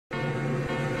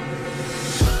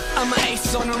I'm an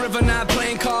ace on the river, not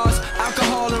playing cards.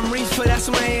 Alcohol and reefer, that's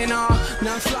my A&R.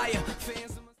 Now I'm flyer.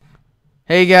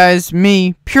 Hey guys,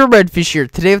 me, Pure Redfish here,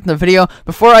 today with the video.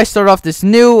 Before I start off this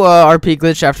new RP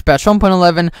glitch after patch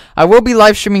 1.11, I will be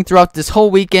live streaming throughout this whole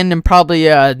weekend and probably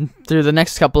through the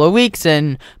next couple of weeks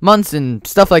and months and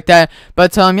stuff like that.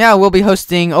 But yeah, we'll be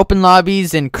hosting open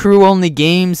lobbies and crew only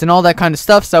games and all that kind of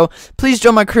stuff. So please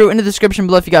join my crew in the description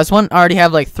below if you guys want. I already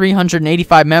have like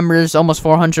 385 members, almost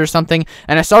 400 or something,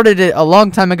 and I started it a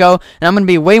long time ago, and I'm going to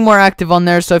be way more active on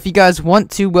there. So if you guys want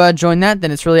to join that,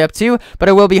 then it's really up to you. But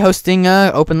I will be hosting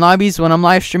open lobbies when I'm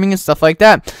live streaming and stuff like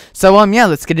that. So yeah,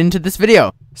 let's get into this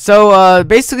video. So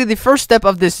basically the first step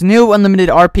of this new unlimited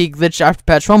RP glitch after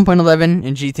patch 1.11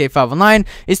 in GTA 5 Online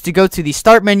is to go to the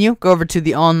start menu, go over to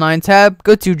the online tab,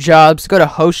 go to jobs, go to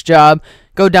host job,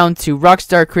 go down to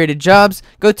Rockstar created jobs,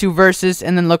 go to versus,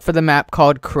 and then look for the map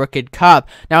called Crooked Cop.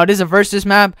 Now it is a versus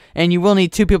map, and you will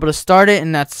need 2 people to start it,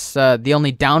 and that's the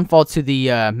only downfall to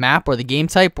the map or the game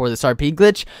type or this RP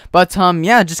glitch. But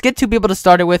yeah, just get 2 people to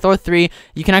start it with, or 3.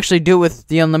 You can actually do it with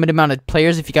the unlimited amount of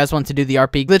players if you guys want to do the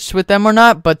RP glitch with them or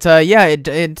not. But yeah,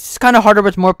 it's kind of harder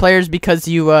with more players because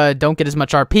you don't get as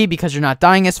much RP because you're not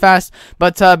dying as fast.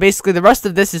 But basically the rest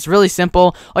of this is really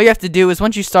simple. All you have to do is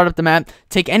once you start up the map,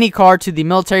 take any car to the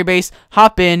military base,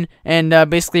 hop in, and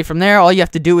basically from there all you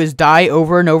have to do is die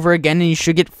over and over again, and you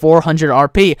should get 400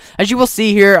 RP. As you will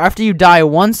see here, after you die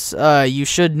once, you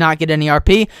should not get any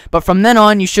RP, but from then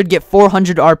on you should get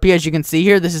 400 RP. As you can see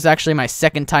here, this is actually my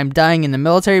 2nd time dying in the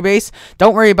military base.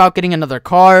 Don't worry about getting another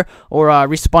car or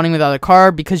respawning without a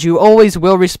car, because you always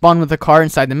will respawn with a car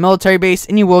inside the military base,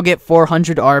 and you will get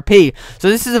 400 RP. So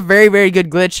this is a very, very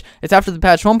good glitch. It's after the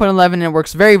patch 1.11, and it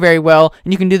works very, very well,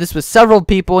 and you can do this with several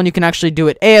people, and you can actually do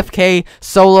it AFK,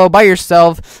 solo, by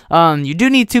yourself. You do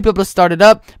need 2 people to start it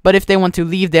up, but if they want to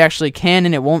leave, they actually can,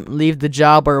 and it won't leave the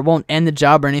job, or it won't end the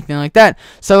job or anything like that.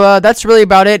 So that's really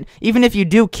about it. Even if you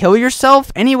do kill yourself,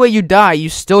 any way you die, you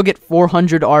still get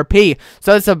 400 RP.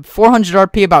 So that's a 400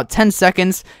 RP about 10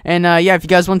 seconds, and yeah, if you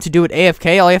guys want to do it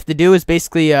AFK, all you have to do is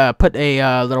basically put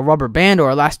a little rubber band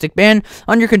or elastic band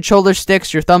on your controller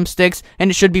sticks, your thumbsticks,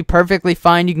 and it should be perfectly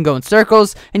fine. You can go in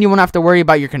circles, and you won't have to worry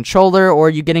about your controller or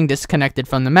you getting disconnected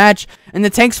from the match. And the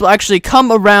tanks will actually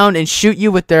come around and shoot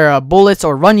you with their bullets,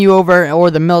 or run you over, or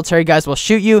the military guys will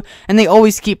shoot you, and they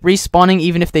always keep respawning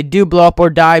even if they do blow up or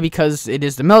die, because it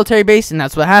is the military base and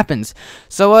that's what happens.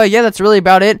 So yeah, that's really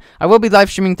about it. I will be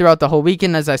live streaming throughout the whole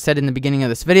weekend, as I said in the beginning of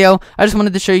this video. I just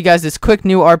wanted to show you guys this quick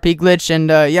new RP glitch, and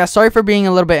yeah, sorry for being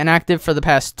a little bit inactive for the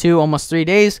past 2, almost 3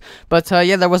 days, but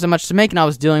yeah, there wasn't much to make, and I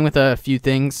was dealing with a few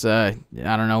things. I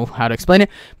don't know how to explain it,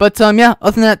 but yeah,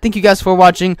 other than that, thank you guys for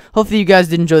watching. Hopefully you guys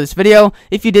did enjoy this video.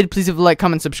 If you did, please leave a like,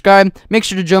 comment, subscribe. Make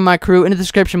sure to join my crew in the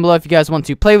description below if you guys want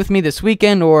to play with me this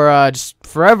weekend, or just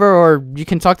forever, or you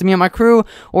can talk to me on my crew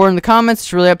or in the comments.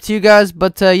 It's really up to you guys.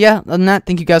 But yeah, other than that,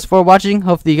 thank you guys for watching.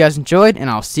 Hopefully you guys enjoyed, and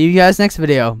I'll see you guys next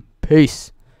video.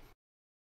 Peace.